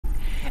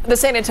The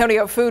San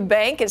Antonio Food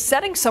Bank is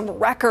setting some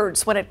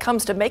records when it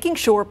comes to making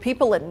sure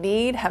people in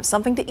need have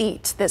something to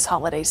eat this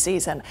holiday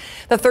season.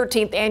 The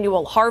 13th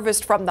annual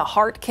Harvest from the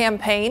Heart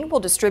campaign will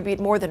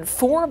distribute more than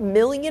 4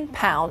 million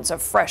pounds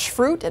of fresh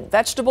fruit and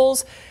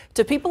vegetables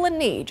to people in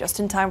need just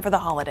in time for the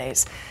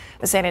holidays.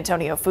 The San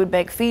Antonio Food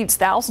Bank feeds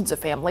thousands of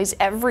families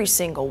every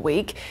single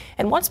week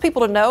and wants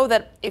people to know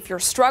that if you're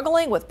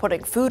struggling with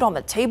putting food on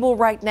the table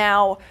right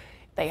now,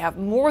 they have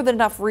more than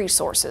enough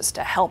resources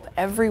to help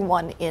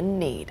everyone in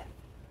need.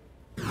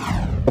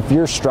 If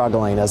you're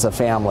struggling as a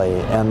family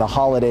and the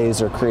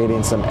holidays are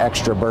creating some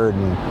extra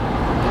burden,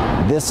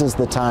 this is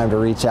the time to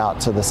reach out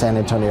to the San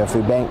Antonio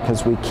Food Bank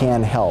because we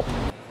can help.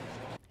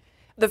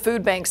 The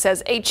food bank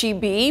says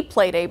HEB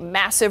played a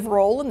massive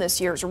role in this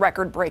year's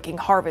record-breaking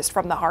Harvest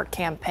from the Heart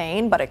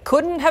campaign, but it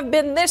couldn't have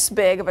been this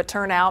big of a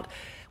turnout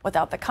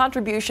without the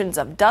contributions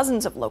of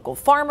dozens of local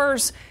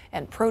farmers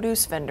and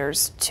produce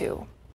vendors, too.